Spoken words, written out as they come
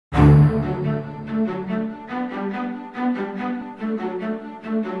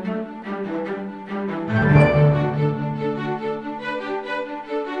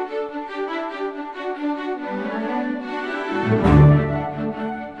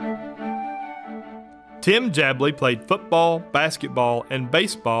Tim Jabaley played football, basketball, and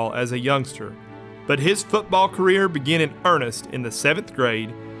baseball as a youngster, but his football career began in earnest in the 7th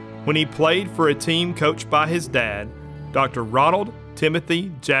grade when he played for a team coached by his dad, Dr. Ronald Timothy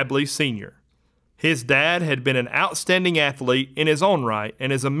Jabaley Sr. His dad had been an outstanding athlete in his own right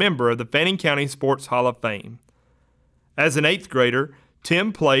and is a member of the Fannin County Sports Hall of Fame. As an 8th grader,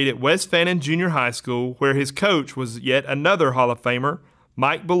 Tim played at West Fannin Junior High School, where his coach was yet another Hall of Famer,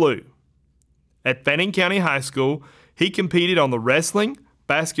 Mike Ballou. At Fannin County High School, he competed on the wrestling,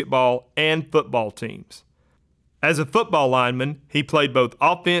 basketball, and football teams. As a football lineman, he played both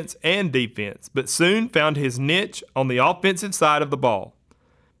offense and defense, but soon found his niche on the offensive side of the ball.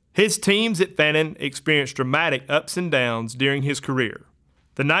 His teams at Fannin experienced dramatic ups and downs during his career.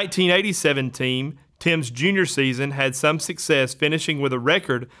 The 1987 team, Tim's junior season, had some success, finishing with a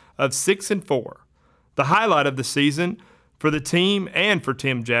record of 6-4. The highlight of the season for the team and for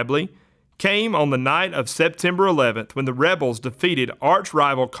Tim Jabaley came on the night of September 11th when the Rebels defeated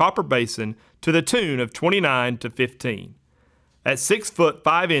arch-rival Copper Basin to the tune of 29-15. At 6 foot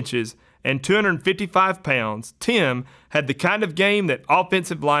 5 inches and 255 pounds, Tim had the kind of game that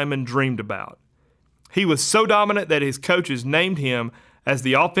offensive linemen dreamed about. He was so dominant that his coaches named him as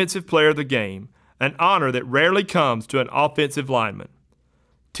the offensive player of the game, an honor that rarely comes to an offensive lineman.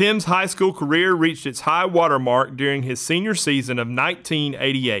 Tim's high school career reached its high water mark during his senior season of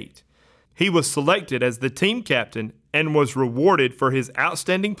 1988. He was selected as the team captain and was rewarded for his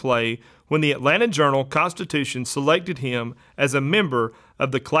outstanding play when the Atlanta Journal-Constitution selected him as a member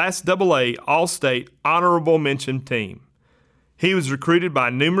of the Class AA All-State Honorable Mention team. He was recruited by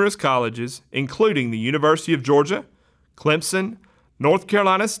numerous colleges, including the University of Georgia, Clemson, North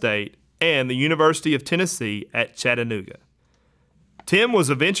Carolina State, and the University of Tennessee at Chattanooga. Tim was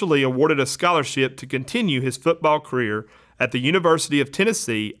eventually awarded a scholarship to continue his football career at the University of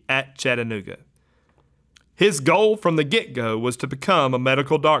Tennessee at Chattanooga. His goal from the get-go was to become a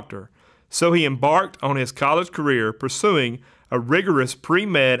medical doctor, so he embarked on his college career pursuing a rigorous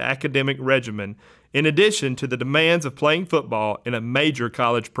pre-med academic regimen in addition to the demands of playing football in a major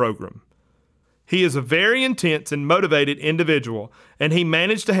college program. He is a very intense and motivated individual, and he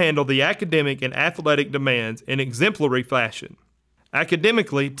managed to handle the academic and athletic demands in exemplary fashion.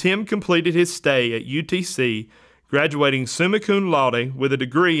 Academically, Tim completed his stay at UTC, graduating summa cum laude with a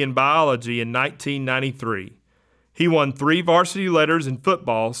degree in biology in 1993. He won 3 varsity letters in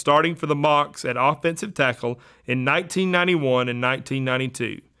football, starting for the Mocs at offensive tackle in 1991 and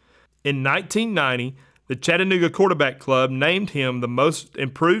 1992. In 1990, the Chattanooga Quarterback Club named him the most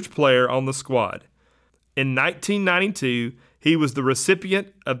improved player on the squad. In 1992, he was the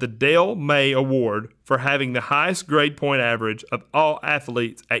recipient of the Dale May Award for having the highest grade point average of all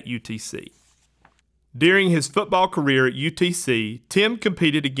athletes at UTC. During his football career at UTC, Tim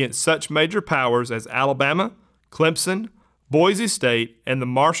competed against such major powers as Alabama, Clemson, Boise State, and the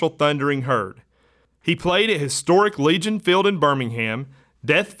Marshall Thundering Herd. He played at historic Legion Field in Birmingham,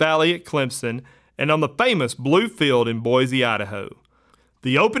 Death Valley at Clemson, and on the famous Blue Field in Boise, Idaho.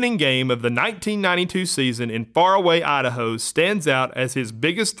 The opening game of the 1992 season in faraway Idaho stands out as his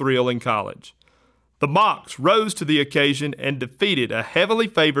biggest thrill in college. The Mocs rose to the occasion and defeated a heavily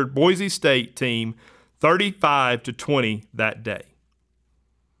favored Boise State team 35-20 that day.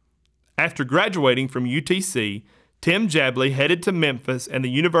 After graduating from UTC, Tim Jabaley headed to Memphis and the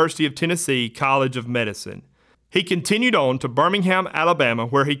University of Tennessee College of Medicine. He continued on to Birmingham, Alabama,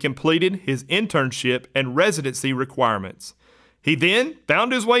 where he completed his internship and residency requirements. He then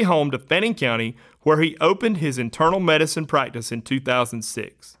found his way home to Fannin County, where he opened his internal medicine practice in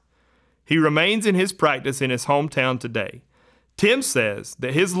 2006. He remains in his practice in his hometown today. Tim says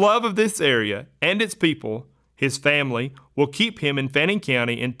that his love of this area and its people, his family, will keep him in Fannin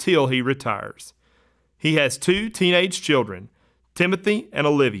County until he retires. He has 2 teenage children, Timothy and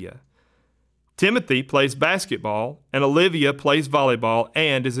Olivia. Timothy plays basketball, and Olivia plays volleyball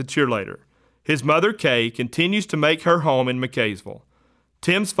and is a cheerleader. His mother, Kay, continues to make her home in McKaysville.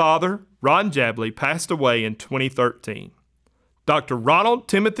 Tim's father, Ron Jabaley, passed away in 2013. Dr. Ronald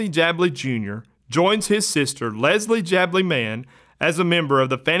Timothy Jabaley Jr. joins his sister, Leslie Jabaley Mann, as a member of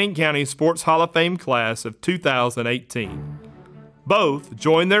the Fannin County Sports Hall of Fame class of 2018. Both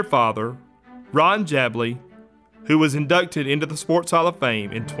joined their father, Ron Jabaley, who was inducted into the Sports Hall of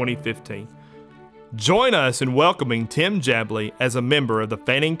Fame in 2015. Join us in welcoming Tim Jabaley as a member of the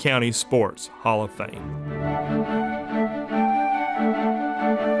Fannin County Sports Hall of Fame.